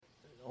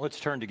Let's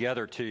turn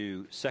together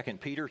to 2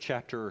 Peter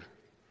chapter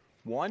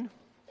 1.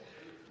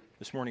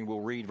 This morning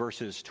we'll read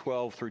verses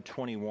 12 through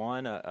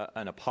 21.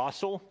 An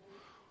apostle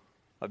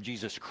of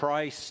Jesus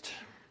Christ.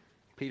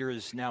 Peter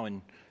is now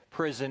in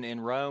prison in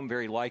Rome,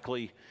 very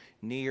likely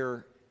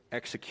near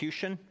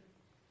execution.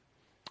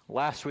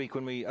 Last week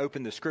when we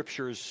opened the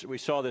scriptures, we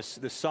saw this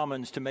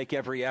summons to make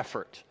every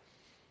effort,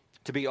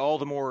 to be all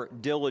the more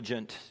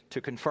diligent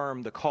to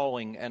confirm the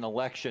calling and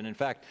election. In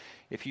fact,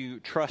 if you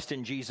trust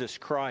in Jesus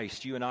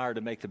Christ, you and I are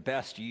to make the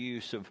best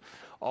use of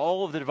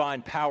all of the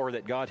divine power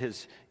that God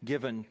has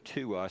given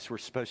to us. We're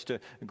supposed to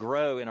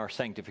grow in our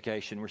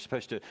sanctification. We're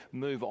supposed to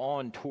move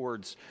on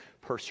towards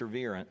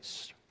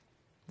perseverance.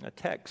 A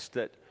text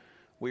that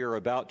we are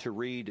about to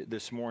read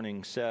this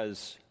morning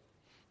says,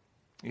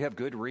 you have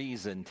good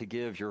reason to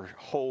give your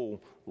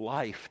whole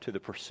life to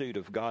the pursuit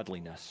of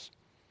godliness.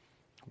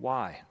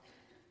 Why?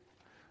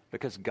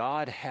 Because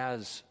God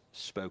has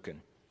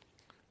spoken.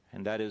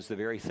 And that is the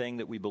very thing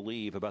that we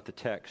believe about the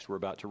text we're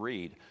about to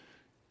read.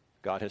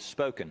 God has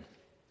spoken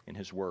in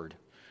His Word.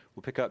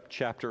 We'll pick up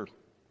chapter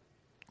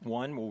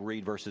 1. We'll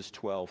read verses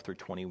 12 through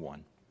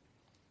 21.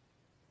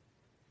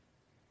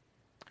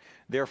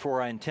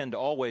 Therefore, I intend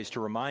always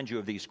to remind you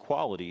of these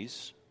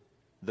qualities,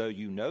 though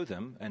you know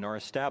them and are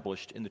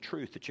established in the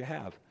truth that you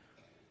have.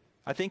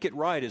 I think it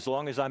right, as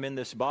long as I'm in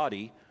this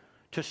body,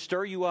 to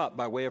stir you up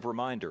by way of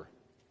reminder,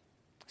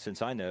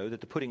 since I know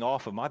that the putting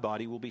off of my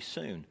body will be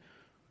soon,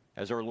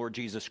 as our Lord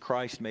Jesus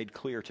Christ made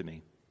clear to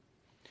me.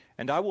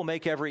 And I will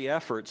make every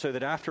effort so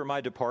that after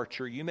my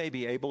departure you may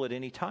be able at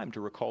any time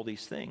to recall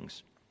these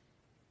things.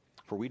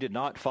 For we did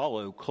not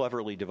follow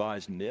cleverly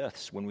devised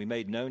myths when we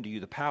made known to you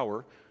the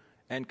power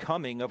and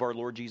coming of our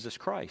Lord Jesus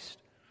Christ,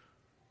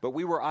 but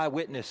we were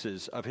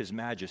eyewitnesses of His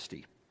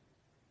majesty.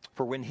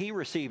 For when He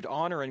received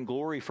honor and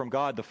glory from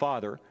God the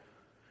Father,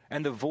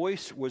 and the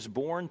voice was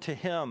borne to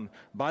Him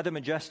by the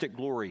majestic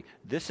glory,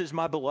 "This is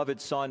my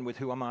beloved Son, with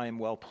whom I am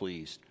well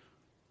pleased."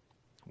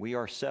 We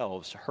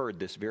ourselves heard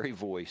this very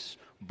voice,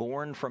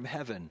 borne from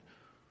heaven,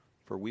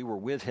 for we were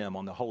with Him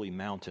on the holy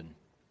mountain.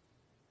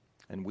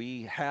 And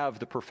we have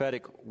the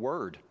prophetic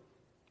word,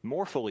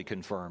 more fully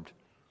confirmed,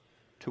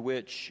 to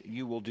which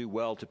you will do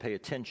well to pay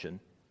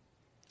attention,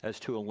 as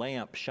to a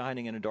lamp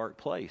shining in a dark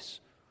place,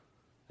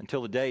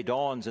 until the day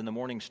dawns and the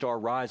morning star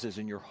rises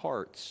in your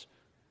hearts.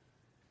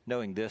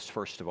 Knowing this,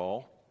 first of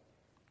all,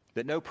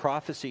 that no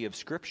prophecy of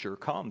Scripture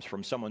comes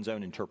from someone's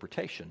own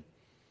interpretation.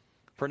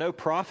 For no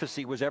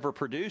prophecy was ever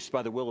produced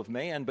by the will of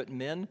man, but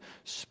men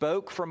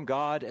spoke from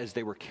God as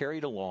they were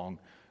carried along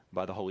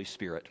by the Holy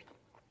Spirit.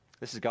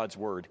 This is God's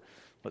word.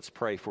 Let's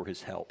pray for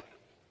His help.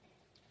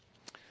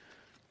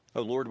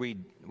 Oh Lord, we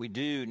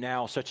do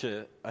now such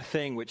a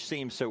thing which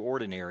seems so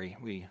ordinary.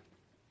 We,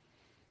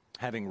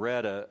 having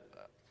read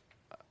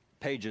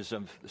pages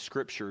of the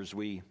Scriptures,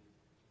 we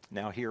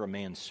now hear a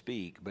man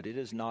speak, but it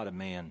is not a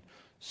man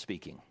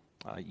speaking.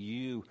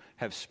 You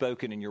have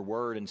spoken in your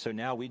word, and so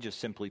now we just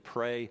simply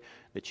pray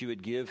that you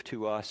would give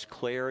to us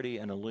clarity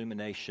and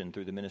illumination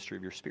through the ministry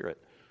of your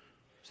Spirit,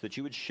 so that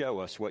you would show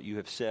us what you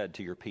have said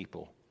to your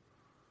people.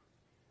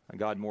 And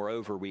God,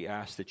 moreover, we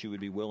ask that you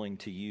would be willing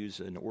to use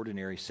an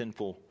ordinary,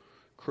 sinful,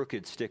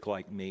 crooked stick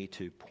like me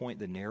to point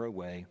the narrow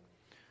way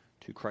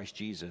to Christ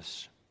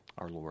Jesus,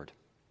 our Lord,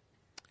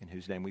 in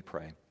whose name we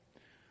pray.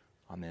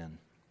 Amen.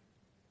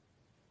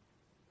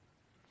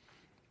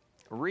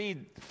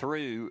 Read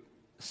through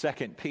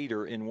 2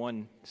 Peter in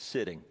one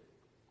sitting.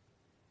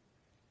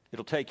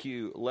 It'll take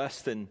you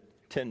less than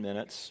 10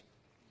 minutes.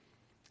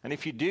 And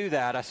if you do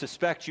that, I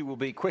suspect you will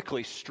be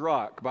quickly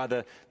struck by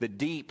the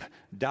deep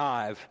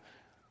dive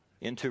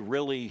into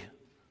really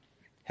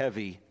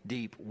heavy,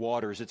 deep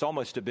waters. It's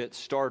almost a bit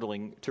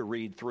startling to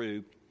read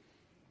through.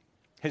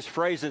 His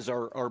phrases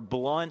are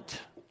blunt,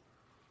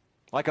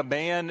 like a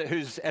man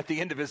who's at the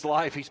end of his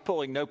life, he's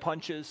pulling no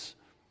punches.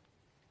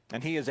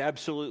 And he is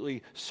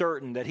absolutely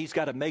certain that he's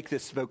got to make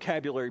this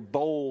vocabulary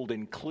bold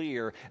and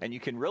clear, and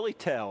you can really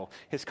tell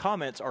his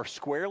comments are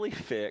squarely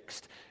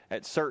fixed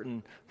at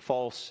certain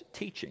false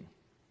teaching.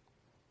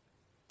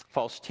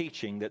 False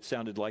teaching that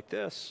sounded like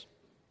this: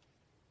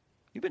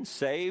 you've been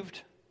saved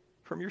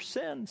from your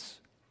sins.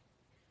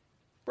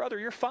 Brother,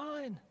 you're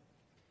fine.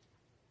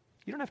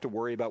 You don't have to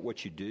worry about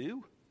what you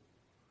do.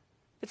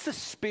 It's the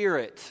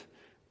Spirit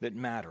that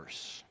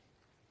matters.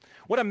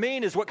 What I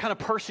mean is what kind of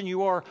person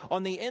you are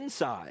on the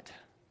inside.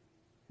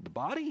 The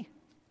body?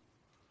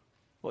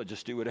 Well,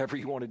 just do whatever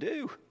you want to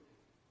do.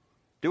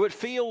 Do what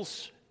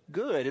feels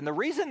good. And the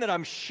reason that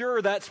I'm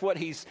sure that's what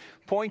he's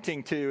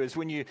pointing to is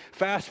when you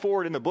fast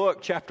forward in the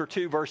book, chapter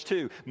 2, verse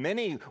 2,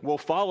 many will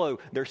follow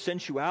their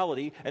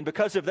sensuality, and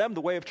because of them,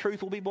 the way of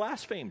truth will be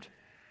blasphemed.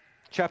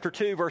 Chapter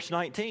 2, verse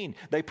 19,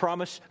 they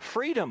promise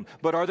freedom,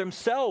 but are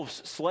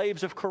themselves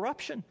slaves of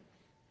corruption.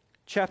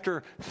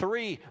 Chapter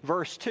 3,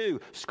 verse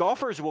 2,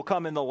 scoffers will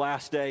come in the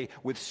last day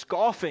with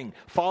scoffing,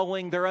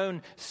 following their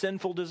own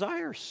sinful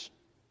desires.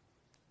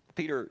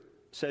 Peter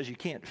says you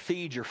can't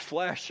feed your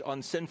flesh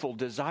on sinful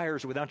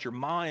desires without your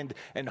mind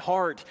and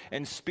heart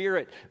and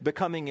spirit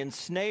becoming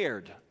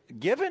ensnared.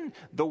 given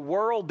the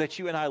world that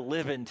you and I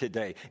live in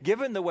today,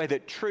 given the way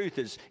that truth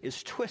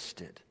is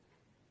twisted,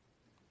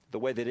 the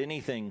way that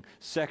anything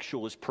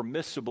sexual is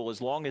permissible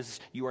as long as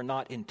you are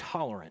not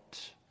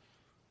intolerant,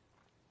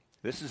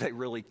 this is a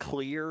really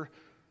clear,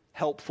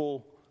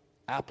 helpful,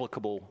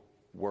 applicable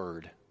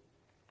word.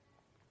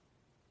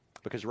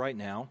 Because right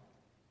now,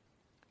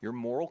 your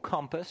moral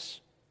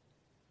compass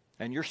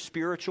and your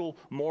spiritual,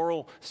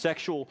 moral,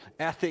 sexual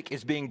ethic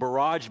is being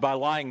barraged by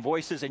lying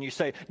voices, and you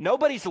say,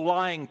 nobody's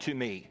lying to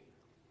me.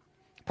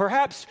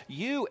 Perhaps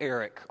you,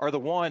 Eric, are the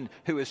one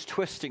who is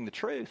twisting the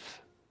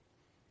truth.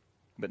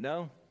 But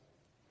no.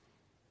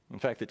 In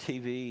fact, the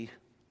TV,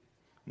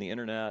 the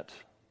internet,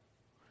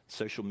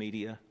 social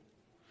media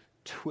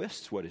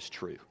twists what is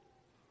true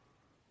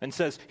and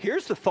says,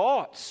 here's the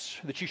thoughts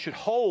that you should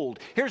hold.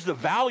 Here's the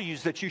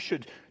values that you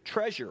should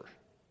treasure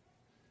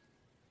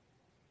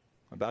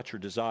about your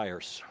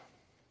desires,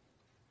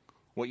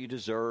 what you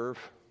deserve,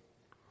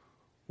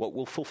 what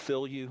will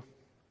fulfill you.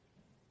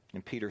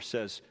 And Peter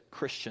says,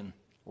 Christian,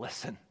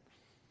 listen.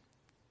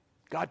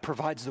 God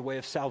provides the way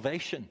of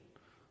salvation.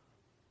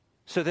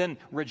 So then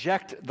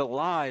reject the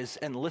lies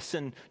and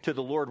listen to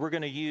the Lord. We're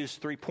going to use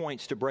 3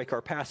 points to break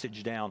our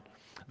passage down.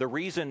 The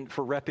reason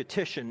for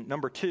repetition.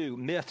 Number 2,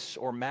 myths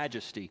or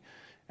majesty.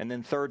 And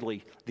then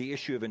thirdly, the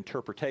issue of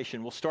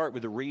interpretation. We'll start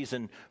with the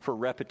reason for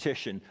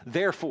repetition.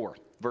 Therefore,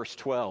 verse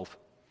 12.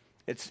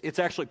 It's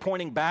actually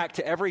pointing back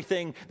to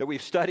everything that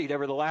we've studied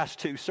over the last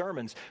 2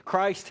 sermons.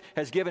 Christ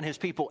has given his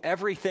people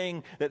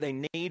everything that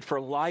they need for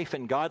life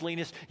and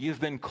godliness. You've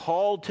been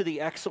called to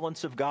the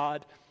excellence of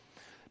God.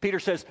 Peter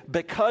says,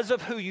 because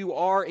of who you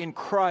are in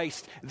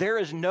Christ, there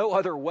is no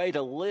other way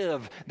to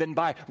live than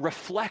by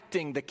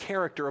reflecting the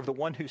character of the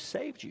one who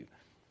saved you.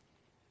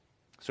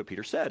 So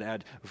Peter said,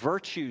 add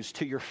virtues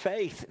to your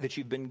faith that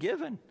you've been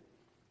given.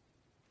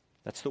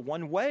 That's the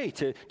one way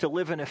to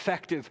live an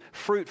effective,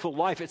 fruitful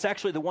life. It's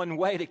actually the one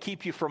way to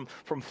keep you from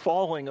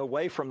falling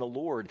away from the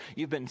Lord.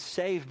 You've been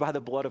saved by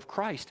the blood of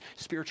Christ.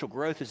 Spiritual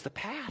growth is the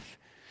path.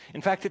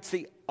 In fact, it's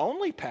the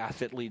only path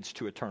that leads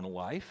to eternal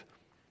life.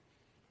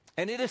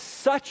 And it is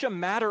such a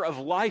matter of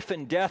life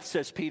and death,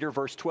 says Peter,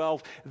 verse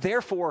 12.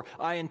 Therefore,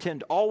 I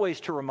intend always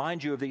to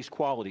remind you of these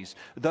qualities,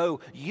 though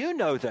you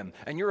know them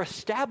and you're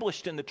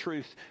established in the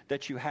truth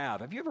that you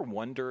have. Have you ever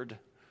wondered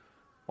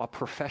why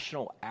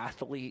professional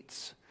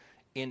athletes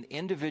in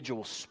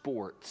individual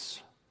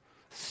sports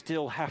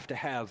still have to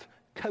have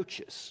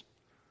coaches?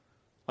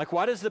 Like,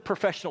 why does the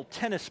professional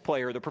tennis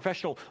player, the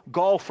professional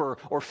golfer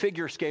or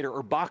figure skater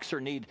or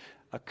boxer need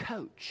a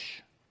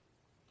coach?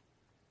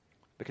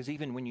 Because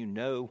even when you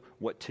know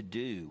what to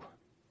do,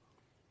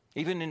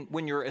 even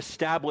when you're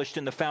established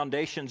in the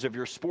foundations of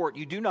your sport,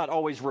 you do not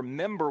always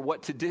remember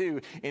what to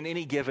do in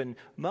any given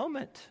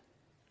moment.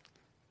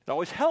 It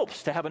always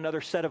helps to have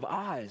another set of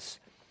eyes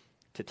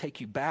to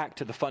take you back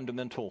to the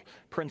fundamental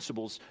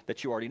principles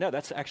that you already know.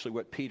 That's actually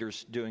what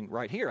Peter's doing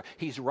right here.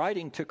 He's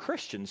writing to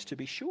Christians, to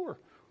be sure,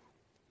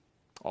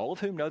 all of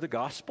whom know the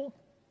gospel,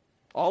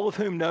 all of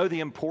whom know the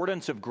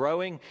importance of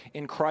growing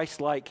in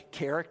Christ-like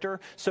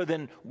character. So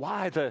then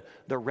why the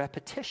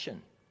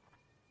repetition?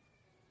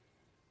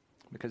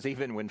 Because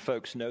even when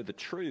folks know the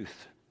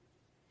truth,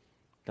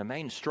 the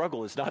main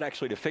struggle is not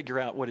actually to figure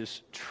out what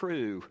is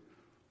true,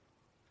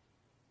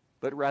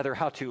 but rather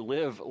how to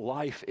live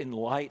life in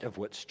light of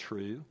what's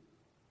true.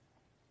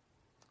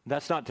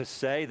 That's not to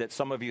say that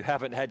some of you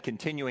haven't had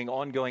continuing,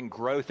 ongoing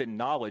growth in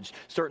knowledge.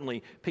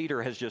 Certainly,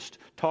 Peter has just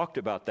talked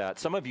about that.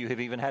 Some of you have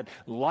even had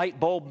light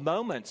bulb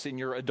moments in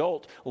your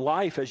adult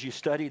life as you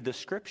studied the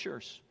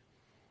Scriptures.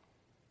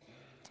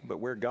 But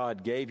where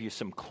God gave you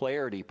some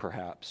clarity,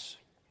 perhaps,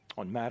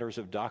 on matters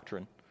of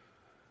doctrine.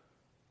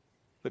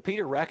 But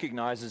Peter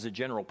recognizes a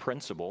general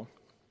principle.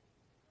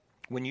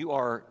 When you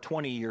are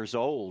 20 years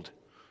old,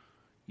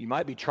 you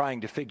might be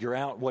trying to figure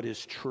out what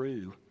is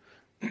true.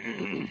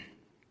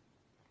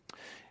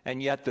 And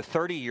yet the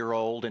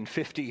 30-year-old and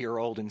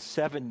 50-year-old and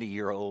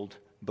 70-year-old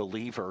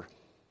believer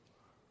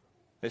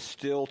is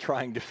still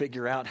trying to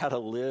figure out how to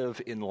live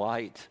in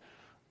light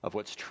of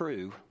what's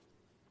true,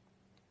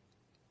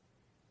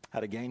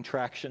 how to gain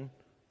traction,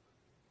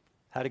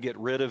 how to get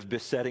rid of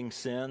besetting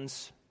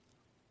sins.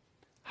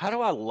 How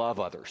do I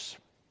love others?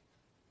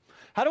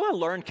 How do I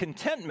learn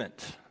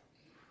contentment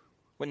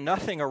when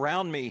nothing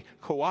around me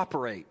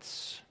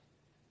cooperates?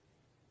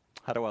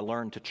 How do I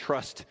learn to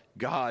trust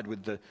God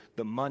with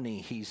the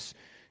money He's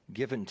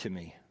given to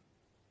me?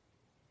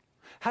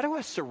 How do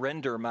I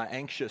surrender my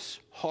anxious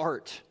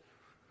heart?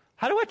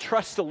 How do I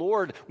trust the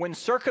Lord when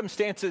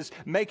circumstances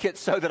make it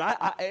so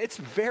that it's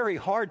very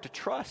hard to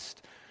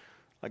trust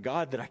a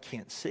God that I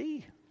can't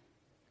see?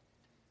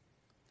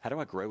 How do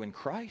I grow in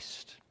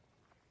Christ?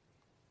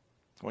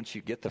 Once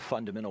you get the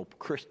fundamental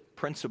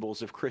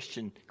principles of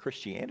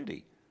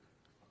Christianity,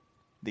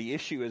 the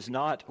issue is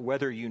not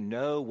whether you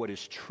know what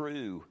is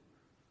true.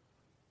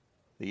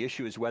 The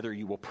issue is whether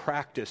you will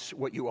practice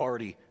what you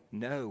already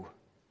know.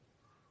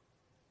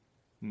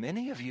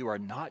 Many of you are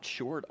not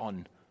short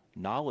on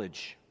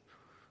knowledge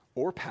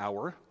or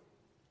power.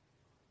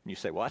 And you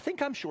say, well, I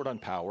think I'm short on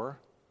power.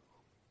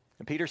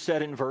 And Peter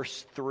said in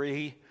verse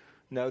 3,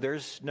 no,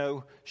 there's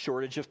no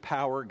shortage of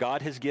power.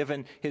 God has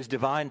given his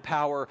divine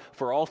power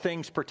for all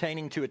things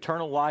pertaining to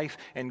eternal life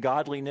and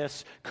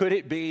godliness. Could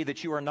it be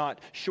that you are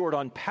not short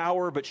on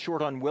power, but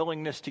short on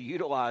willingness to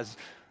utilize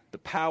the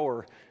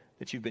power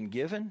that you've been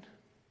given?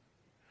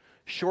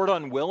 Short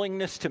on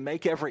willingness to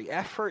make every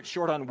effort,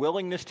 short on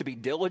willingness to be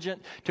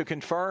diligent, to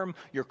confirm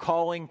your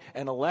calling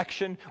and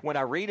election. When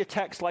I read a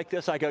text like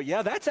this, I go,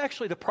 yeah, that's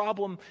actually the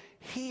problem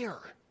here.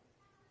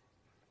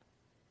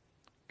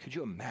 Could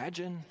you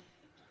imagine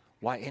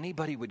why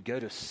anybody would go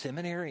to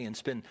seminary and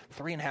spend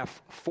 3.5,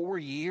 4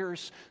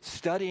 years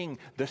studying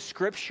the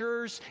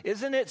Scriptures?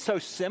 Isn't it so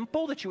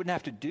simple that you wouldn't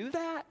have to do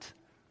that?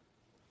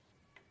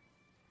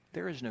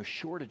 There is no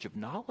shortage of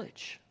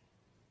knowledge.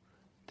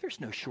 There's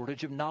no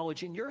shortage of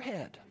knowledge in your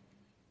head.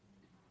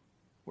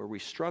 Where we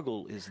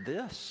struggle is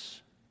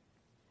this.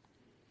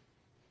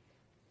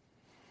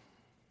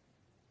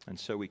 And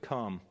so we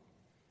come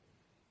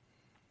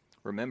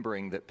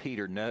remembering that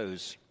Peter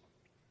knows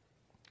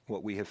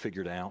what we have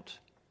figured out.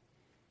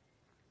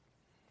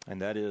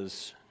 And that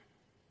is,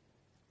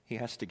 he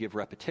has to give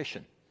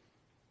repetition.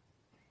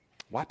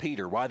 Why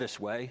Peter? Why this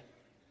way?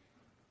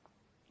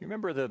 You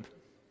remember the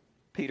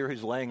Peter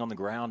who's laying on the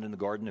ground in the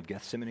Garden of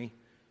Gethsemane?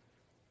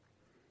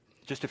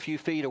 Just a few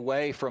feet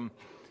away from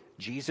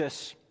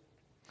Jesus.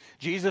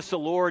 Jesus the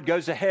Lord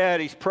goes ahead.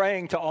 He's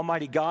praying to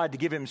Almighty God to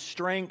give him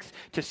strength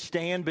to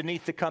stand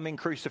beneath the coming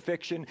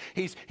crucifixion.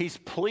 He's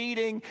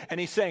pleading and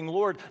he's saying,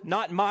 Lord,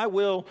 not my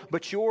will,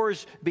 but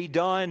yours be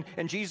done.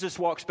 And Jesus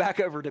walks back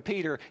over to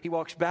Peter. He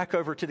walks back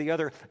over to the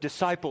other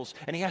disciples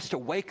and he has to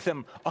wake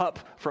them up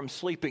from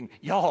sleeping.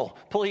 Y'all,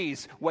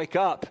 please wake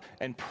up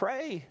and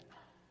pray.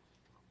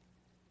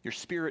 Your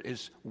spirit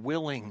is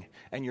willing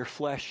and your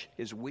flesh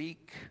is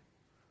weak.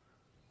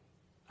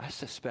 I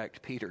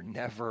suspect Peter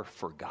never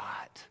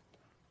forgot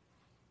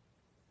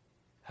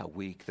how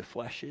weak the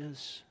flesh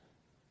is.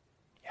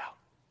 Yeah.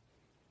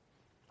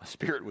 My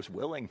spirit was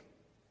willing.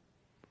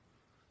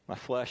 My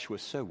flesh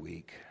was so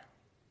weak.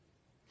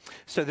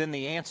 So then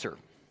the answer,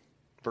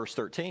 verse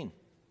 13.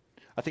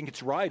 I think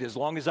it's right, as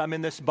long as I'm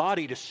in this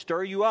body, to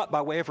stir you up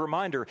by way of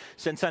reminder,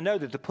 since I know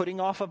that the putting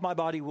off of my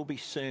body will be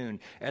soon,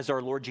 as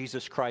our Lord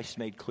Jesus Christ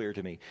made clear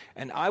to me.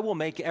 And I will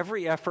make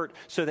every effort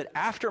so that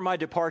after my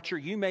departure,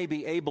 you may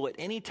be able at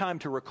any time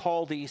to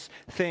recall these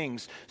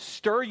things.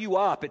 Stir you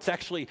up. It's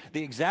actually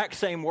the exact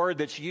same word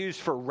that's used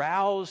for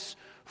rouse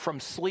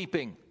from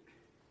sleeping.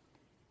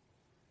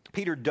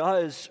 Peter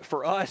does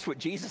for us what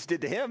Jesus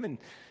did to him in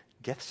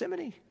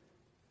Gethsemane.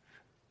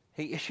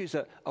 He issues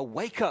a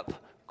wake-up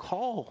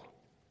call.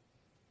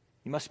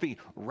 You must be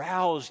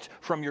roused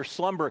from your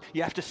slumber.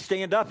 You have to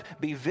stand up,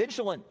 be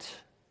vigilant,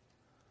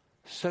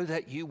 so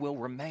that you will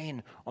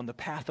remain on the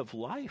path of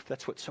life.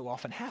 That's what so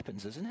often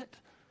happens, isn't it?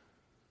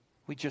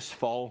 We just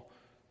fall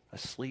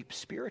asleep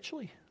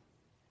spiritually.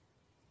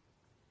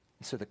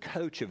 And so the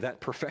coach of that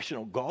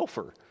professional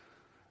golfer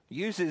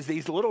uses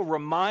these little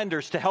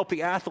reminders to help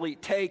the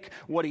athlete take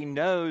what he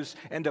knows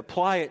and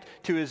apply it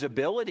to his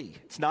ability.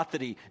 It's not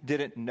that he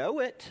didn't know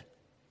it.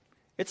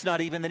 It's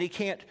not even that he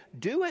can't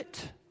do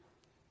it.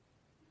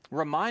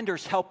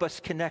 Reminders help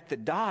us connect the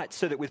dots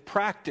so that with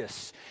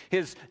practice,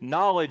 his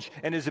knowledge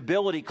and his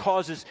ability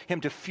causes him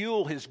to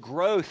fuel his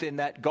growth in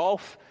that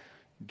golf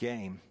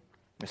game.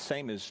 The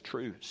same is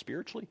true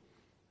spiritually.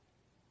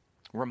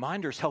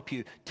 Reminders help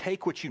you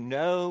take what you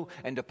know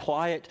and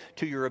apply it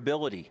to your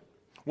ability.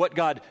 What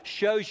God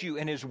shows you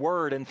in his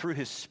word and through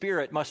his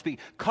spirit must be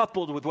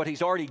coupled with what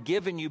he's already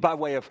given you by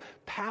way of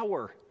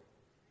power.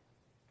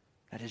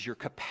 That is your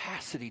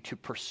capacity to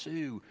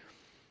pursue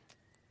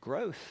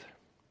growth.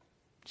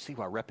 See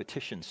why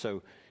repetition's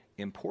so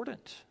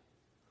important.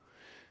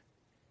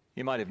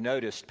 You might have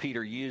noticed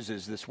Peter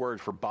uses this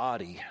word for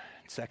body.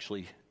 It's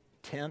actually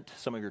tent.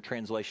 Some of your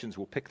translations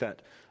will pick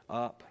that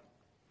up.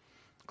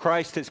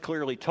 Christ has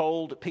clearly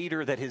told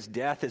Peter that his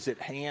death is at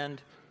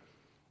hand.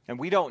 And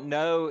we don't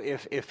know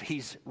if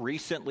he's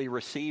recently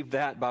received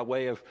that by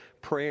way of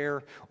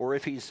prayer or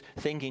if he's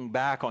thinking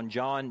back on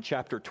John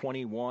chapter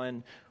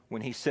 21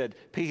 when he said,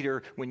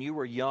 Peter, when you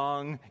were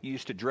young, you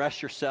used to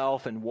dress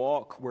yourself and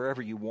walk wherever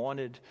you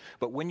wanted.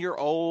 But when you're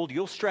old,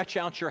 you'll stretch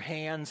out your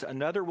hands.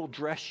 Another will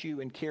dress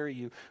you and carry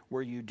you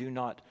where you do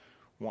not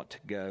want to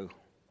go.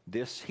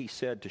 This he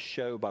said to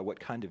show by what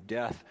kind of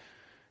death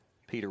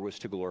Peter was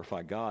to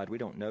glorify God. We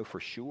don't know for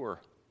sure.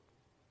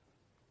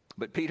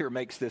 But Peter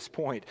makes this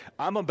point.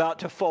 I'm about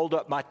to fold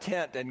up my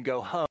tent and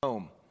go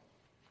home.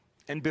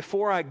 And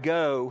before I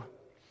go,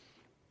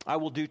 I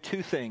will do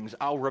two things.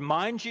 I'll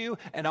remind you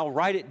and I'll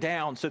write it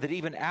down so that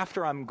even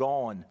after I'm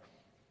gone,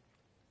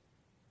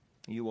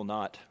 you will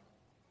not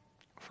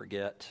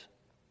forget.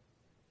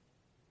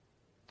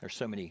 There's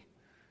so many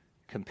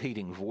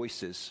competing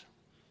voices,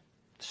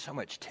 so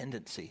much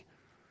tendency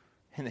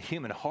in the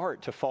human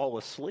heart to fall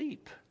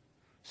asleep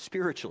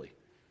spiritually.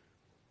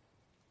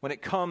 When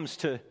it comes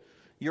to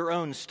your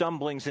own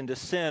stumblings into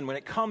sin, when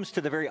it comes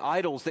to the very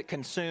idols that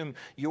consume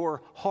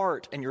your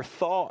heart and your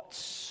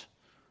thoughts,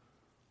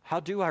 how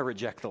do I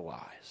reject the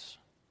lies?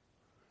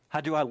 How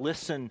do I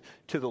listen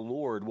to the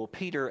Lord? Well,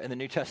 Peter and the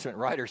New Testament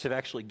writers have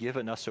actually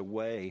given us a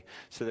way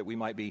so that we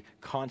might be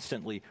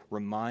constantly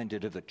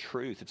reminded of the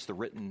truth. It's the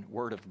written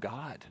word of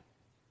God.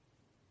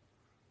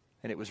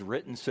 And it was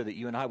written so that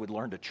you and I would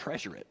learn to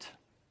treasure it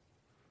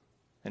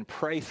and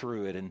pray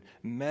through it and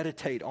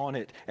meditate on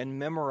it and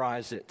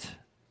memorize it,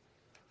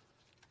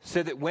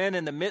 so that when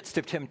in the midst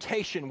of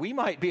temptation, we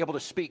might be able to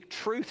speak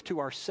truth to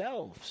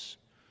ourselves.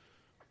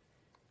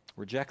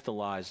 Reject the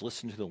lies,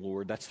 listen to the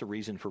Lord. That's the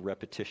reason for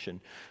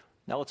repetition.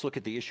 Now let's look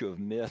at the issue of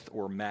myth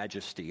or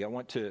majesty. I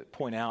want to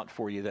point out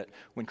for you that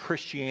when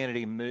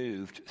Christianity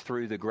moved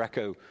through the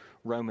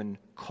Greco-Roman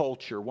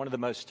culture, one of the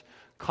most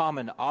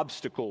common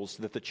obstacles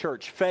that the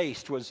church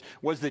faced was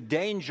the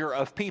danger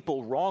of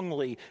people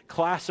wrongly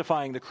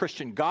classifying the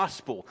Christian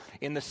gospel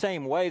in the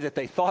same way that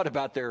they thought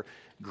about their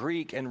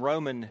Greek and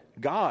Roman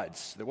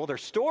gods. Well, they're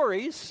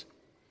stories,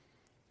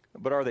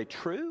 but are they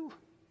true?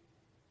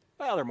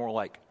 Well, they're more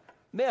like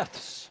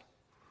myths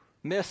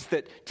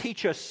that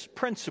teach us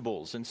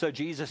principles. And so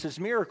Jesus'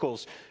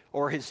 miracles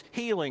or his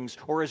healings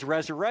or his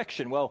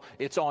resurrection, well,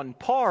 it's on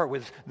par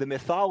with the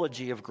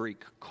mythology of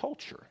Greek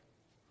culture.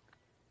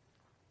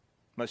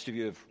 Most of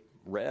you have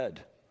read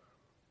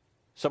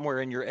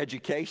somewhere in your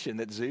education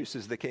that Zeus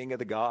is the king of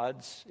the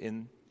gods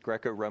in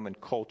Greco-Roman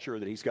culture,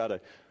 that he's got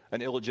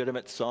an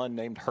illegitimate son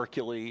named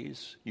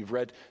Hercules. You've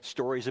read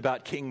stories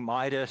about King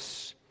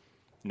Midas,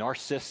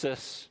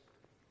 Narcissus,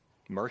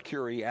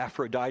 Mercury,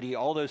 Aphrodite,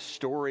 all those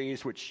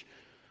stories which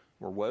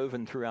were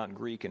woven throughout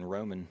Greek and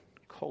Roman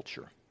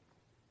culture.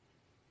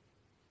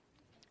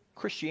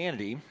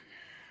 Christianity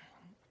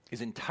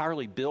is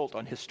entirely built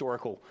on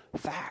historical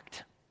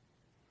fact.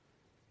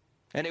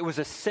 And it was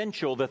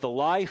essential that the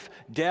life,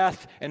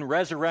 death, and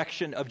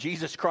resurrection of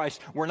Jesus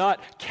Christ were not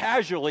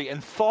casually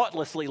and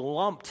thoughtlessly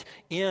lumped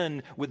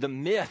in with the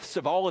myths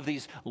of all of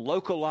these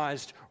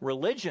localized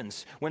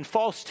religions. When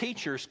false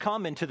teachers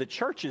come into the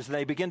churches and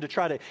they begin to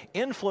try to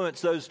influence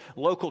those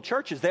local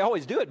churches, they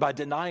always do it by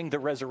denying the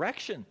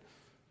resurrection.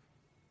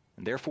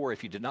 And therefore,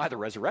 if you deny the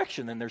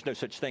resurrection, then there's no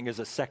such thing as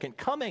a second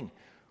coming.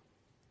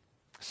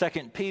 2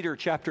 Peter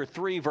chapter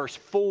 3, verse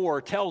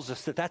 4 tells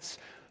us that that's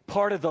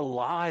part of the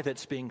lie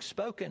that's being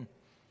spoken.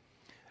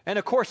 And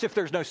of course, if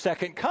there's no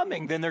second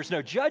coming, then there's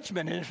no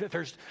judgment.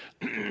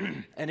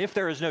 And if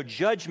there is no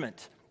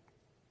judgment,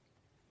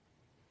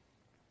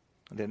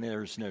 then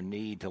there's no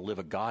need to live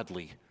a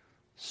godly,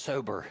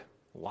 sober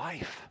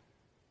life.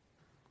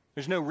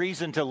 There's no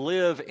reason to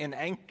live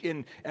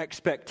in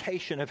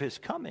expectation of his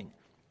coming.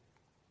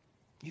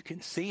 You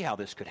can see how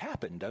this could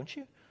happen, don't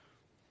you?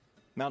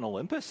 Mount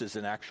Olympus is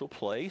an actual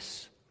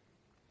place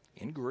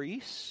in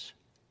Greece.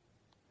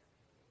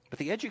 But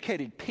the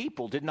educated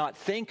people did not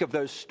think of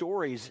those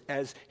stories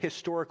as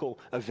historical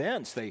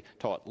events. They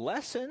taught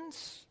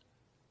lessons,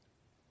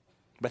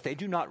 but they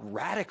do not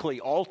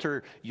radically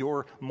alter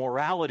your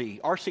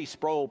morality. R.C.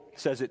 Sproul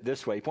says it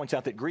this way. He points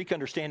out that Greek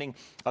understanding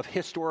of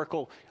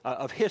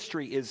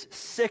history is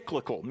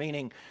cyclical,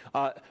 meaning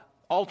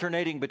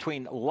alternating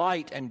between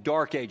light and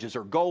dark ages,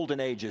 or golden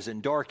ages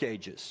and dark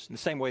ages, in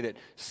the same way that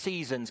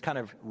seasons kind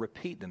of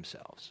repeat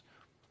themselves.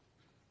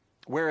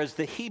 Whereas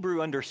the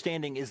Hebrew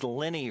understanding is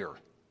linear.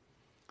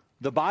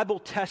 The Bible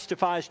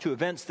testifies to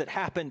events that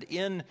happened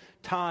in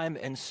time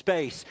and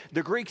space.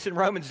 The Greeks and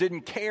Romans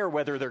didn't care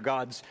whether their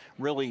gods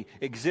really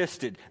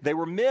existed. They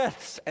were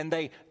myths, and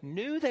they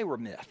knew they were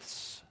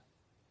myths.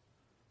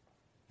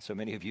 So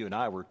many of you and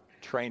I were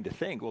trained to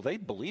think, well, they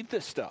believe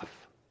this stuff.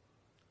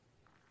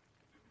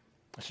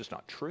 That's just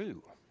not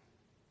true.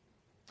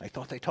 They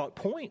thought they taught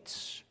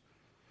points.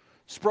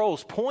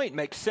 Sproul's point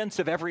makes sense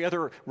of every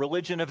other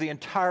religion of the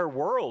entire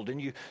world.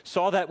 And you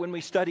saw that when we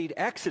studied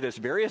Exodus.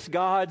 Various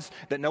gods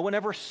that no one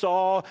ever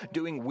saw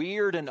doing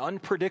weird and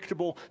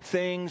unpredictable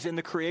things in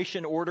the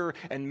creation order.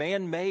 And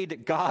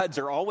man-made gods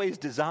are always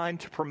designed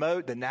to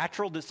promote the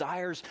natural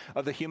desires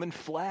of the human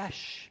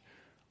flesh.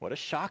 What a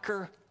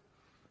shocker.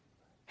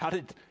 How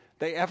did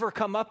they ever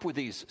come up with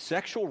these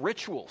sexual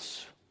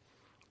rituals?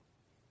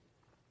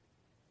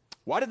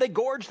 Why did they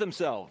gorge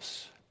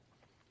themselves?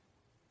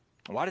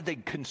 Why did they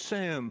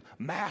consume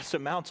mass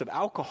amounts of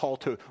alcohol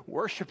to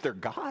worship their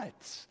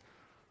gods?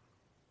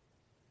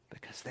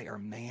 Because they are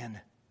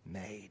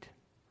man-made.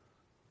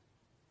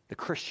 The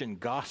Christian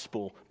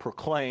gospel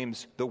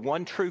proclaims the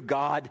one true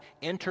God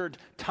entered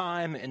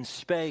time and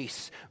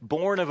space,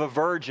 born of a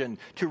virgin,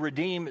 to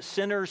redeem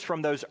sinners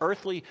from those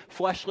earthly,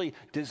 fleshly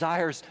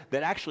desires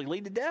that actually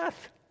lead to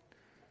death.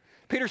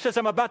 Peter says,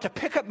 I'm about to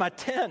pick up my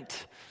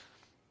tent,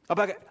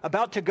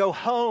 about to go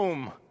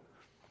home.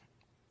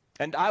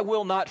 And I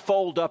will not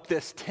fold up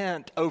this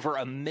tent over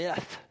a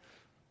myth.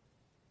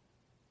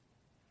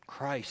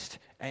 Christ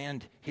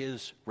and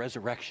his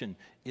resurrection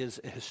is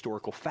a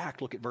historical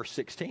fact. Look at verse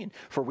 16.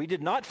 For we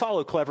did not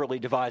follow cleverly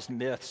devised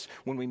myths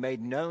when we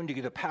made known to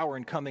you the power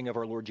and coming of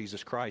our Lord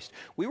Jesus Christ.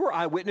 We were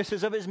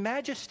eyewitnesses of his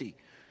majesty.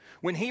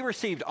 When he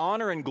received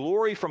honor and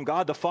glory from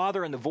God the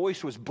Father, and the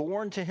voice was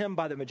borne to him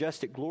by the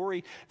majestic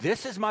glory,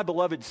 "This is my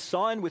beloved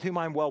Son, with whom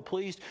I am well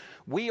pleased,"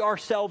 we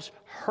ourselves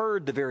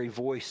heard the very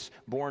voice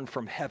borne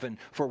from heaven,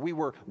 for we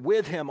were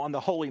with him on the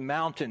holy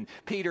mountain.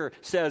 Peter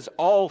says,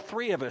 all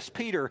three of us,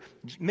 Peter,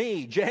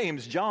 me,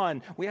 James,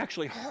 John, we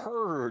actually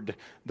heard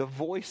the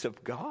voice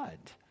of God.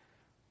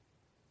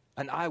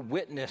 An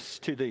eyewitness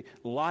to the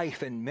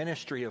life and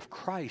ministry of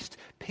Christ.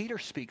 Peter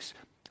speaks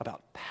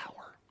about power.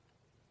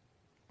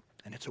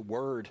 And it's a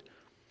word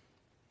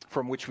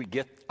from which we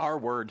get our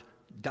word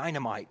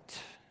dynamite.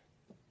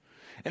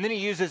 And then he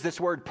uses this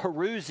word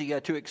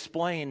parousia to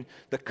explain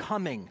the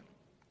coming.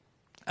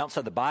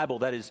 Outside the Bible,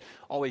 that is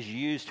always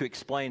used to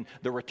explain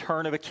the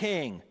return of a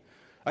king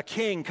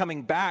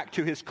coming back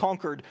to his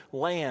conquered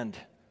land.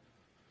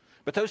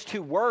 But those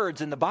two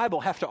words in the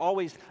Bible have to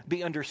always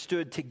be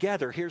understood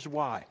together. Here's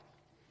why.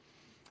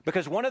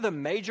 Because one of the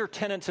major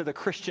tenets of the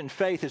Christian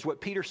faith is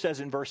what Peter says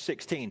in verse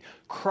 16.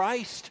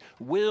 Christ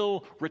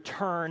will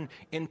return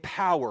in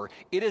power.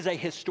 It is a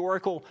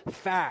historical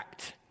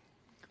fact.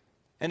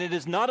 And it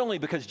is not only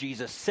because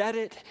Jesus said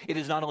it, it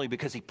is not only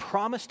because he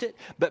promised it,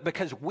 but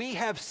because we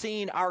have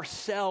seen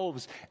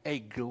ourselves a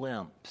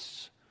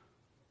glimpse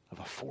of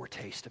a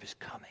foretaste of his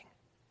coming.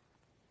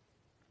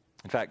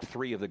 In fact,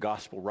 3 of the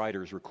gospel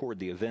writers record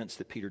the events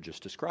that Peter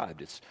just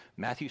described. It's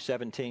Matthew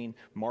 17,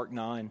 Mark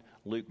 9,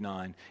 Luke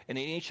 9. And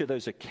in each of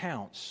those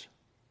accounts,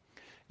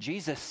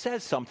 Jesus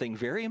says something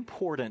very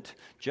important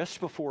just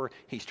before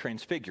he's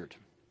transfigured.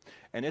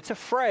 And it's a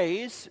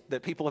phrase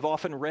that people have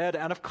often read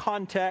out of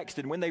context.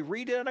 And when they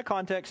read it out of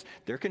context,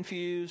 they're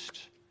confused.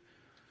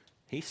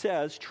 He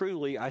says,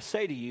 "Truly, I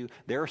say to you,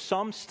 there are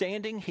some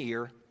standing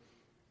here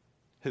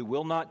who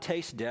will not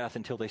taste death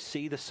until they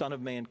see the Son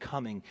of Man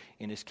coming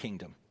in his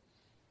kingdom."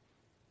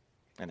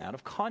 And out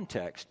of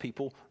context,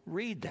 people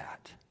read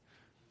that.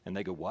 And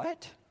they go,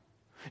 what?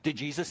 Did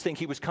Jesus think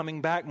he was coming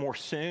back more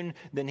soon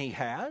than he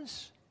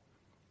has?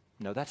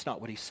 No, that's not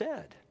what he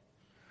said.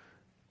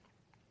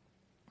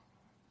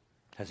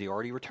 Has he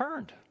already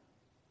returned?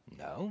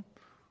 No,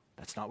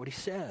 that's not what he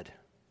said.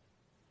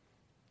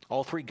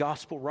 All 3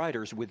 gospel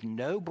writers, with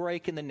no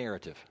break in the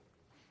narrative,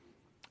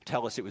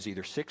 tell us it was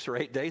either 6 or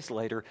 8 days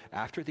later,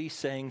 after these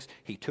sayings,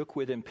 he took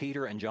with him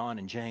Peter and John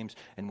and James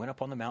and went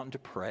up on the mountain to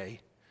pray.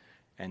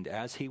 And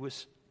as he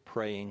was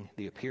praying,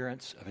 the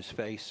appearance of his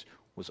face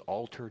was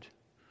altered,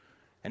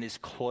 and his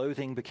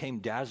clothing became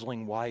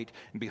dazzling white.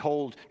 And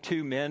behold,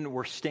 2 men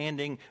were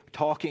standing,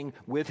 talking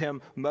with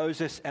him,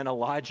 Moses and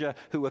Elijah,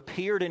 who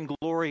appeared in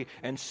glory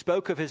and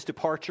spoke of his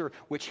departure,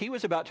 which he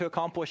was about to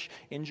accomplish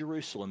in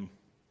Jerusalem.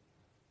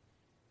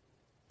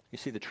 You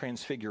see, the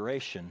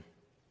transfiguration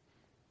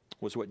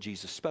was what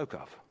Jesus spoke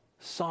of.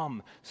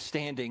 Some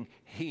standing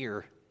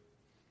here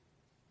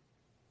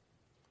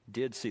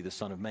did see the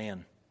Son of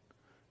Man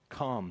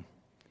come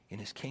in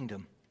his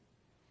kingdom.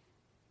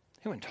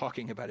 He wasn't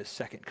talking about his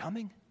second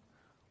coming.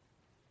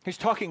 He's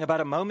talking about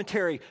a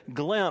momentary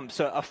glimpse,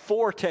 a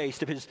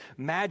foretaste of his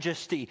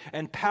majesty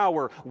and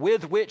power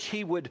with which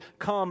he would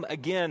come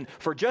again.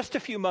 For just a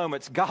few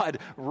moments, God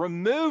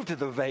removed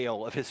the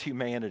veil of his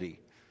humanity,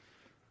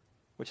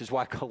 which is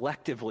why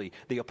collectively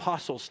the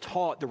apostles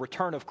taught the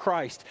return of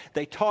Christ.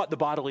 They taught the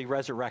bodily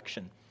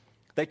resurrection.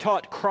 They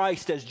taught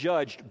Christ as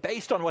judged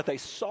based on what they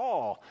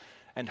saw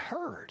and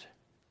heard.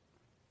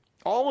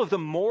 All of the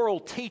moral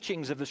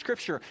teachings of the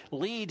Scripture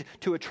lead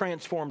to a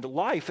transformed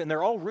life, and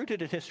they're all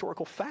rooted in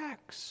historical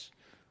facts.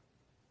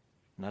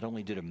 Not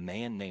only did a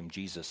man named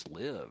Jesus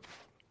live,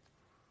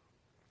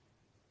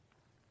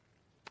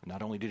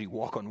 not only did he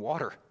walk on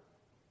water,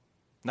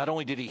 not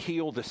only did he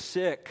heal the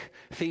sick,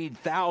 feed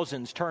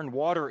thousands, turn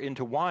water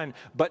into wine,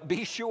 but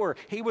be sure,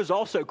 he was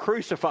also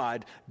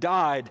crucified,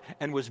 died,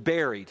 and was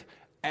buried.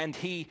 And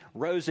he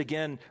rose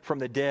again from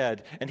the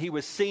dead. And he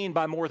was seen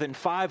by more than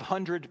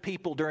 500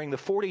 people during the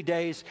 40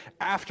 days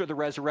after the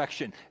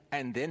resurrection.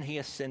 And then he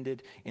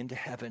ascended into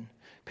heaven.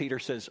 Peter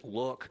says,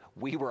 look,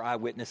 we were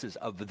eyewitnesses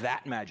of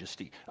that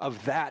majesty,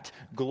 of that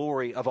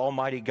glory of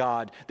Almighty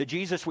God. The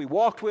Jesus we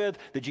walked with,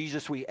 the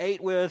Jesus we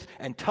ate with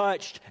and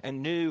touched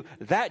and knew,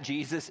 that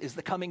Jesus is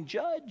the coming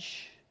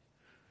judge.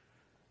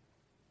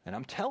 And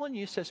I'm telling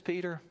you, says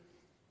Peter,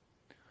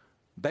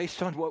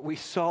 based on what we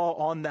saw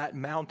on that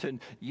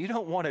mountain, you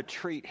don't want to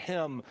treat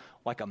him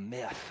like a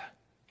myth.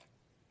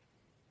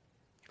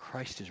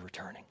 Christ is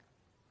returning.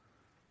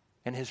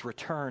 And his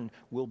return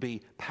will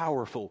be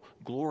powerful,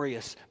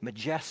 glorious,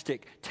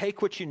 majestic.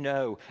 Take what you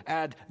know,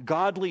 add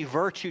godly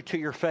virtue to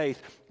your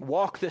faith,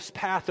 walk this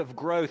path of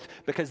growth,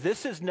 because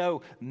this is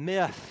no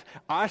myth.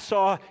 I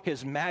saw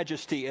his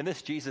majesty, and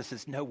this Jesus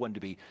is no one to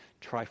be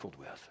trifled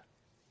with.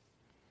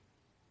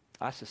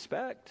 I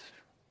suspect,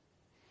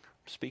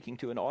 speaking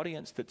to an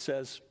audience that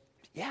says,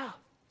 yeah,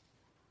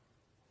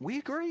 we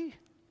agree.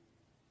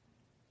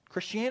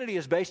 Christianity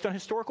is based on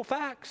historical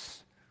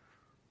facts.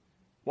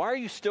 Why are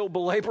you still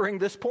belaboring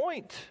this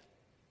point?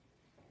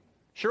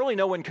 Surely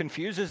no one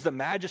confuses the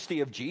majesty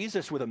of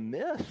Jesus with a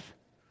myth.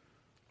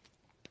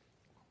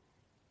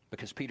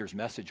 Because Peter's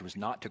message was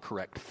not to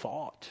correct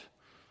thought,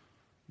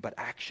 but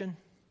action.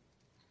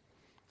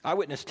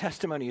 Eyewitness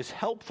testimony is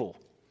helpful.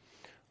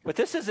 But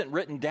this isn't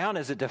written down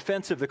as a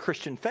defense of the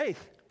Christian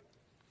faith.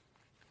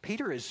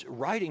 Peter is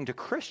writing to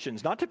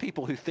Christians, not to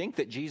people who think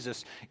that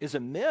Jesus is a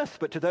myth,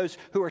 but to those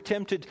who are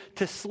tempted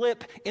to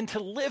slip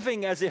into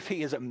living as if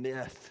he is a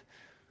myth.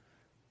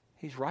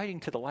 He's writing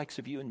to the likes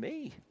of you and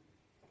me.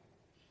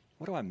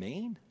 What do I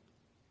mean?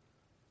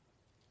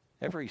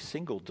 Every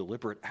single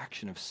deliberate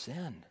action of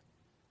sin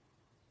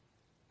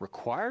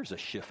requires a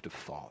shift of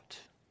thought,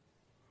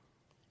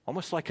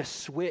 almost like a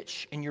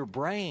switch in your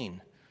brain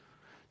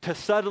to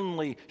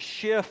suddenly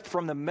shift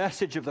from the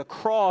message of the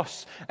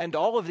cross and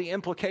all of the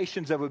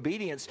implications of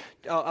obedience,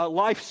 a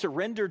life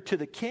surrendered to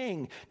the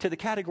King, to the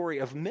category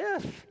of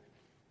myth.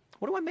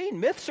 What do I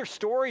mean? Myths are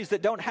stories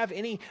that don't have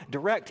any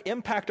direct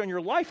impact on your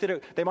life,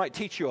 that they might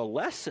teach you a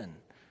lesson.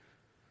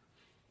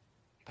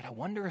 But I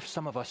wonder if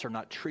some of us are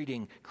not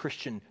treating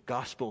Christian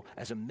gospel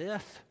as a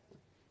myth,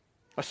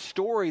 a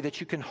story that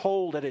you can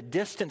hold at a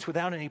distance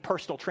without any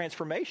personal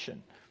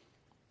transformation.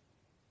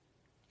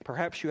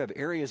 Perhaps you have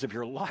areas of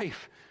your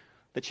life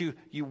that you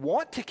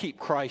want to keep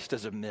Christ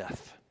as a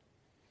myth,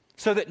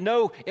 so that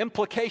no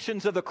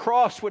implications of the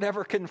cross would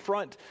ever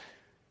confront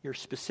your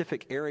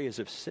specific areas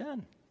of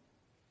sin.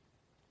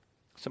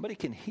 Somebody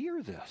can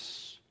hear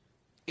this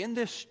in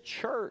this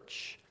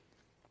church,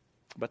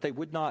 but they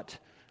would not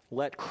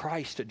let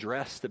Christ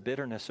address the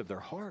bitterness of their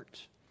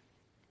heart.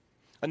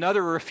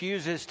 Another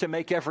refuses to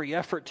make every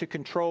effort to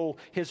control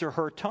his or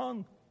her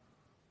tongue.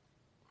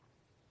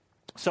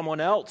 Someone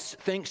else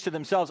thinks to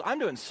themselves, I'm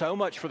doing so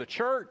much for the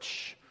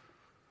church,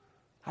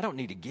 I don't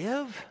need to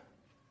give.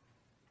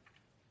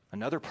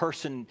 Another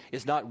person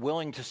is not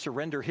willing to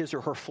surrender his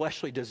or her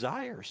fleshly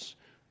desires,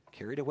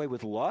 carried away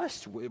with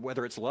lust,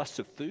 whether it's lust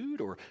of food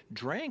or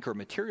drink or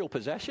material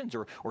possessions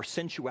or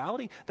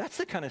sensuality. That's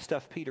the kind of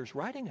stuff Peter's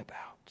writing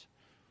about.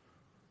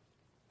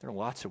 There are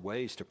lots of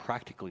ways to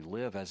practically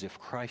live as if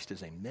Christ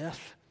is a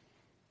myth.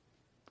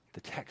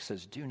 The text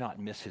says, do not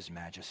miss his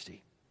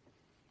majesty.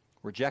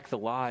 Reject the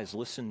lies,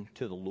 listen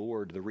to the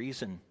Lord, the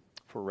reason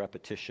for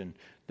repetition,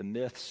 the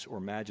myths or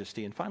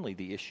majesty, and finally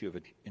the issue of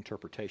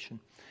interpretation.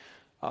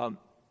 What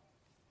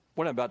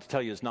I'm about to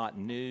tell you is not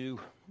new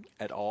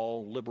at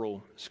all.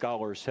 Liberal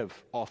scholars have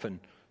often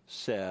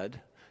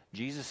said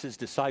Jesus'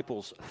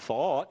 disciples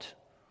thought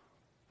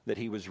that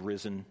he was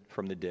risen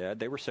from the dead.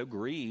 They were so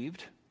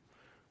grieved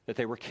that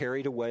they were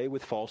carried away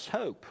with false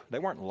hope. They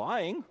weren't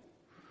lying.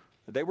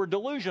 They were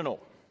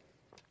delusional.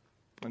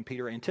 And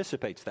Peter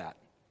anticipates that,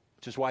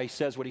 which is why he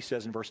says what he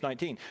says in verse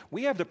 19.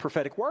 We have the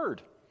prophetic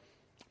word,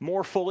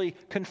 more fully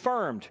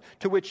confirmed,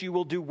 to which you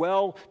will do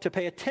well to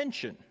pay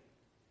attention.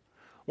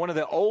 One of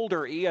the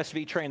older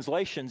ESV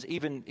translations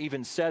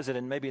even says it,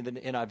 and maybe the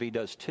NIV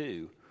does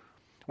too.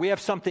 We have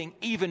something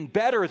even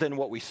better than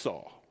what we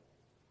saw.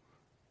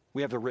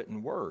 We have the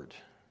written word,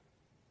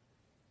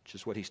 which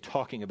is what he's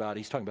talking about.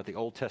 He's talking about the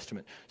Old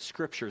Testament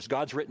scriptures.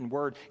 God's written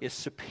word is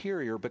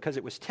superior because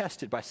it was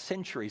tested by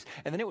centuries,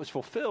 and then it was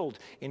fulfilled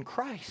in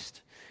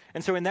Christ.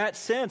 And so in that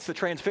sense, the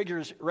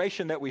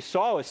transfiguration that we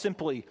saw is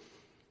simply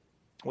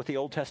what the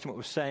Old Testament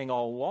was saying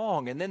all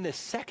along. And then this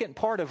second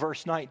part of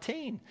verse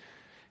 19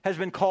 has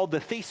been called the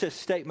thesis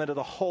statement of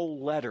the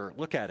whole letter.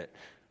 Look at it.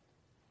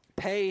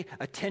 Pay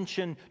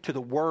attention to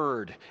the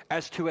word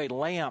as to a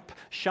lamp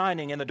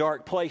shining in the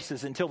dark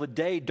places until the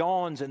day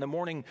dawns and the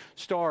morning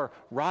star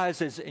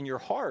rises in your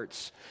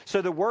hearts.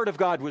 So the word of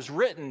God was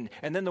written,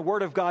 and then the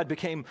word of God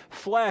became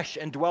flesh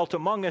and dwelt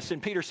among us.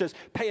 And Peter says,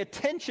 pay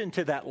attention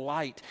to that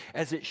light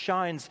as it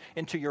shines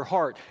into your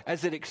heart,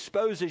 as it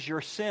exposes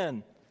your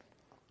sin.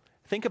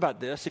 Think about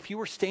this. If you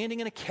were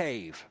standing in a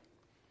cave,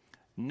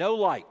 no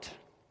light,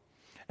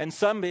 and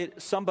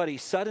somebody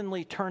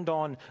suddenly turned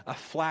on a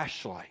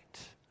flashlight,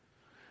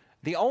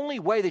 the only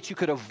way that you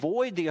could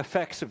avoid the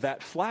effects of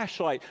that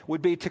flashlight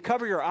would be to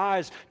cover your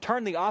eyes,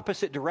 turn the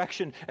opposite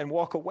direction, and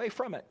walk away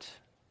from it.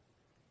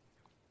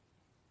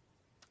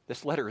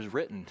 This letter is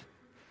written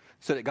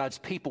so that God's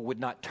people would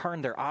not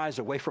turn their eyes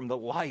away from the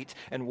light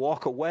and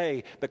walk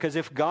away. Because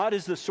if God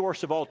is the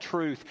source of all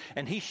truth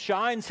and he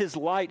shines his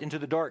light into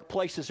the dark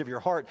places of your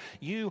heart,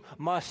 you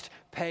must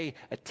pay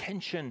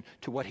attention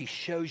to what he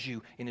shows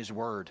you in his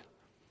word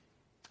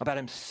about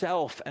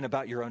himself and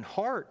about your own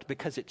heart,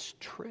 because it's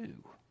true.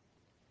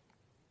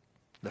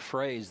 The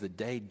phrase, the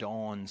day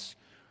dawns,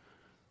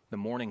 the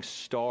morning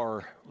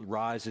star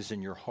rises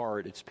in your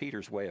heart, it's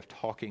Peter's way of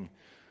talking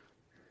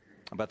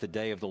about the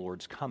day of the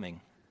Lord's coming.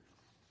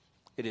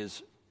 It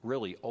is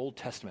really Old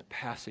Testament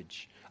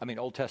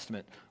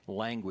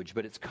language,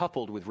 but it's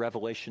coupled with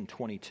Revelation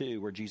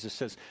 22, where Jesus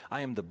says,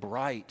 I am the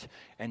bright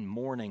and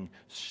morning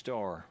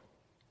star.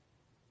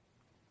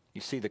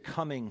 You see, the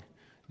coming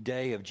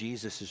day of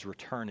Jesus'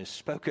 return is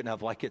spoken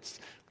of like it's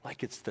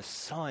the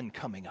sun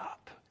coming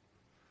up.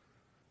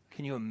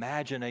 Can you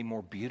imagine a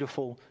more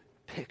beautiful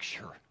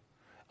picture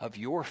of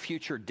your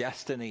future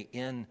destiny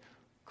in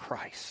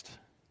Christ?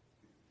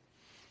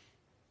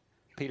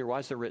 Peter, why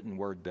is the written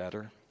word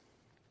better?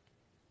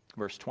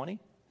 Verse 20,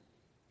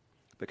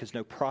 because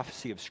no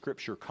prophecy of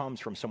Scripture comes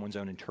from someone's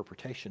own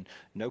interpretation.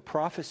 No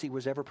prophecy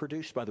was ever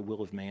produced by the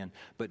will of man,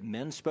 but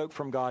men spoke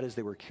from God as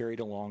they were carried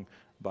along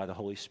by the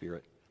Holy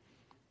Spirit.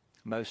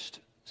 Most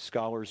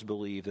scholars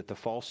believe that the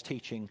false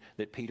teaching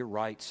that Peter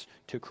writes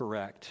to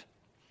correct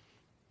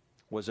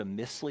was a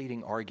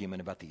misleading argument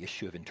about the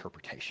issue of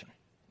interpretation.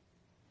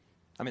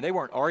 I mean, they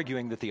weren't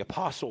arguing that the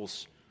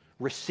apostles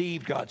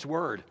received God's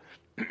word.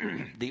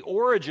 The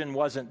origin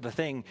wasn't the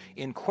thing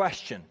in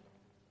question.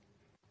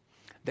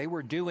 They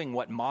were doing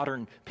what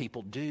modern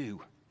people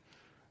do.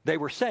 They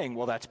were saying,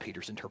 well, that's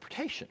Peter's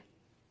interpretation.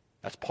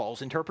 That's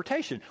Paul's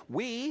interpretation.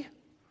 We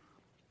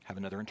have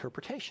another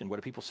interpretation. What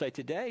do people say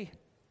today?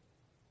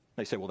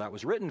 They say, well, that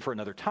was written for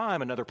another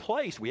time, another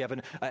place. We have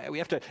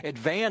to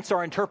advance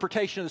our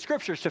interpretation of the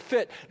Scriptures to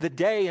fit the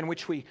day in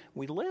which we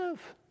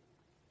live.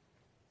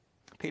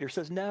 Peter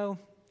says, no,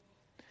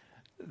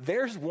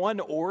 there's one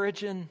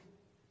origin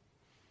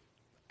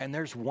and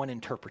there's one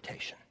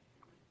interpretation.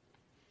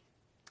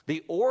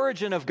 The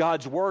origin of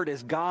God's word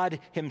is God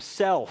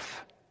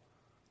himself.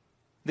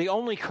 The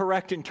only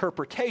correct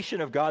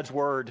interpretation of God's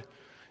word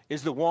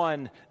is the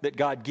one that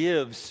God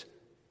gives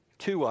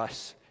to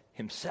us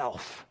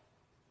himself.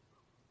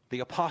 The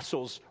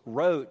apostles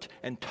wrote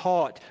and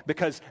taught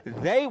because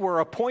they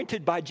were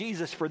appointed by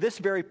Jesus for this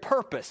very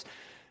purpose.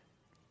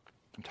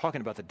 I'm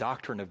talking about the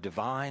doctrine of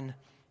divine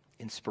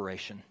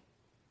inspiration.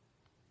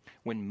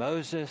 When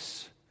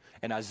Moses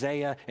and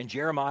Isaiah and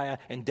Jeremiah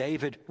and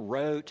David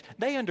wrote,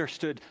 they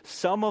understood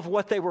some of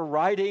what they were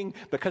writing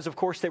because, of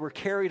course, they were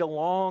carried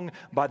along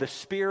by the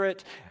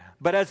Spirit.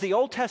 But as the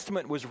Old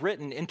Testament was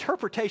written,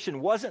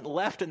 interpretation wasn't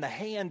left in the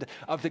hand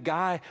of the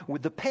guy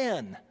with the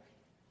pen.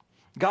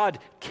 God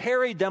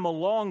carried them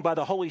along by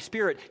the Holy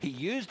Spirit. He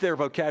used their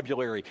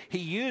vocabulary. He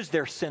used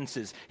their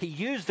senses. He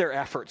used their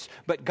efforts.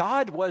 But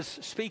God was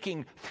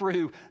speaking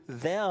through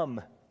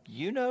them.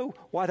 You know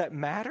why that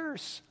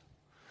matters?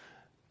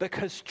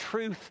 Because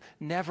truth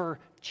never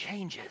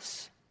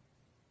changes.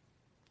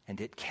 And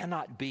it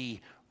cannot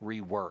be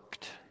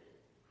reworked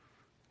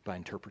by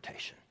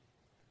interpretation.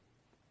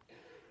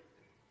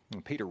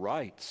 When Peter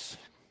writes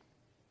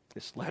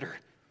this letter,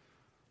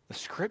 the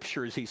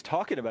Scriptures he's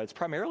talking about, it's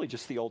primarily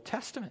just the Old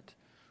Testament.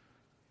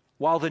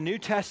 While the New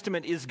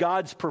Testament is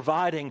God's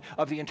providing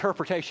of the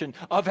interpretation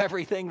of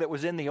everything that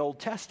was in the Old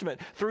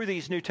Testament through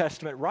these New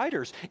Testament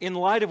writers, in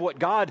light of what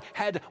God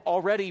had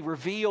already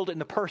revealed in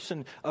the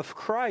person of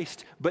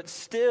Christ. But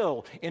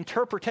still,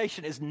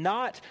 interpretation is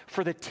not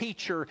for the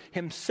teacher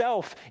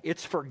himself,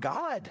 it's for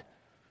God.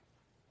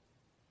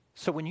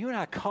 So when you and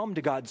I come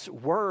to God's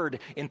Word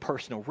in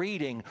personal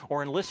reading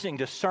or in listening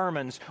to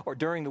sermons or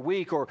during the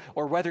week or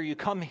whether you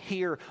come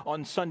here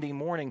on Sunday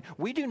morning,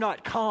 we do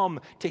not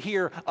come to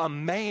hear a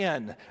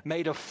man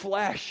made of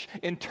flesh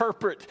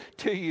interpret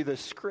to you the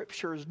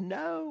Scriptures.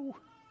 No.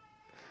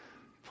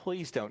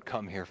 Please don't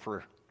come here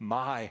for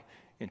my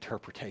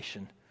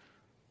interpretation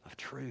of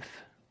truth.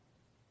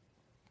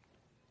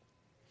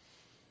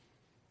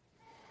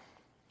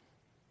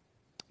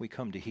 We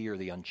come to hear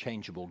the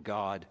unchangeable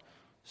God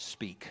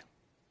speak.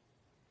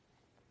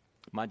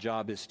 My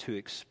job is to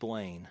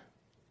explain,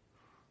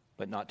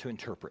 but not to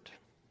interpret.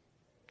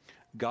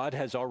 God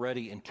has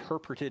already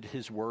interpreted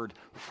his word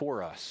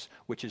for us,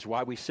 which is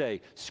why we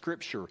say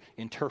Scripture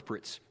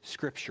interprets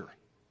Scripture.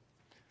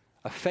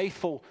 A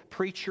faithful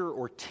preacher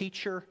or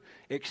teacher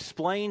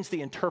explains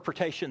the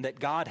interpretation that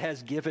God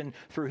has given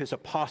through his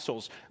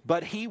apostles,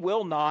 but he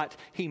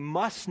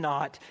must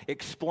not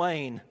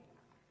explain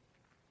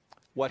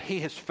what he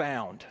has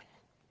found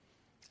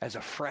as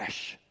a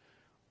fresh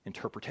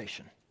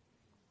interpretation.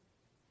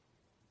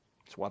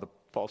 That's why the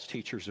false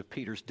teachers of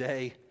Peter's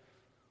day,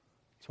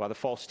 that's why the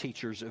false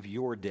teachers of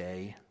your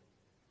day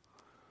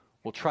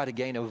will try to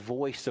gain a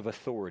voice of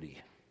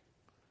authority,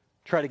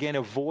 try to gain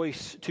a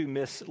voice to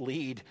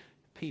mislead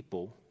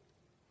people.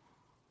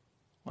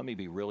 Let me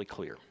be really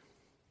clear.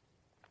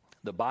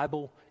 The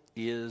Bible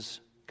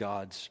is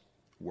God's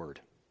Word.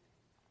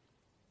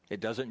 It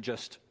doesn't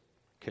just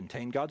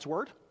contain God's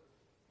Word.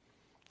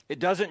 It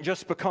doesn't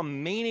just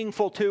become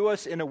meaningful to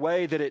us in a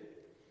way that it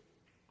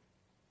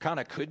kind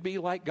of could be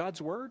like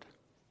God's Word.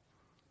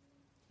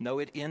 No,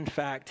 it in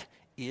fact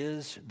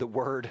is the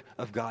Word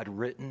of God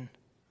written,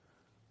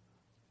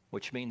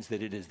 which means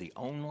that it is the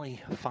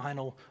only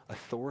final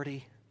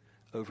authority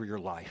over your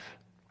life.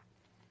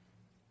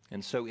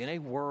 And so in a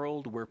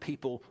world where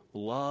people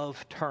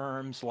love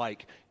terms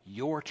like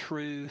your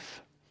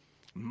truth,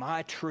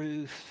 my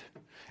truth,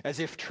 as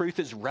if truth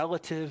is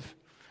relative,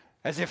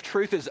 as if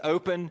truth is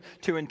open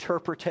to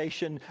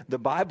interpretation, the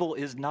Bible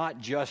is not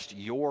just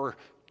your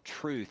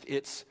truth,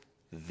 it's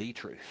the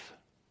truth.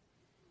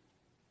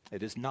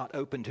 It is not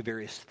open to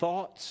various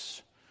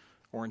thoughts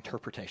or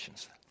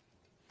interpretations.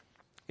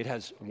 It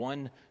has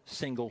one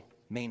single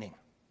meaning.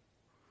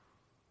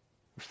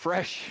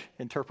 Fresh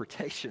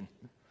interpretation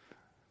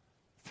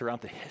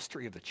throughout the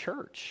history of the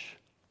church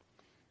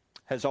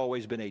has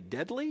always been a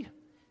deadly,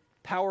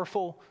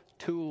 powerful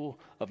tool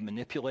of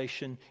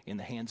manipulation in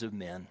the hands of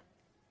men.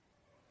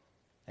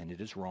 And it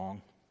is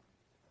wrong.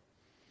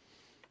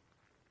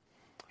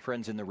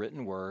 Friends, in the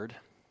written word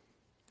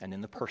and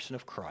in the person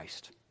of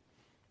Christ,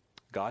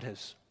 God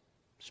has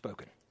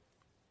spoken.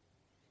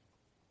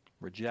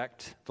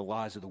 Reject the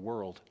lies of the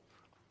world.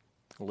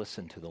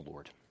 Listen to the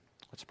Lord.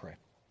 Let's pray.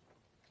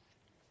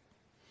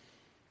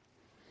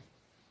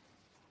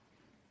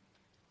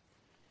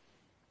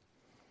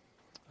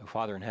 Oh,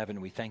 Father in heaven,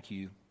 we thank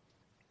you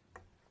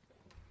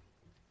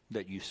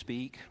that you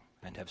speak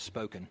and have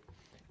spoken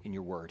in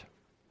your word.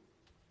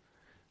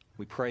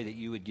 We pray that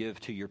you would give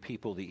to your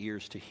people the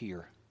ears to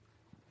hear,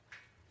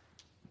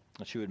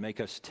 that you would make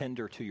us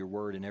tender to your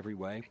word in every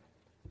way.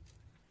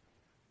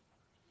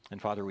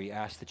 And Father, we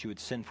ask that you would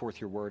send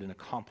forth your word and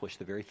accomplish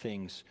the very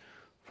things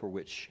for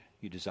which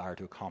you desire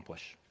to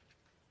accomplish.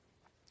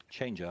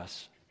 Change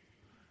us,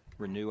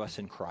 renew us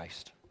in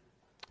Christ.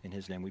 In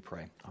his name we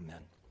pray.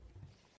 Amen.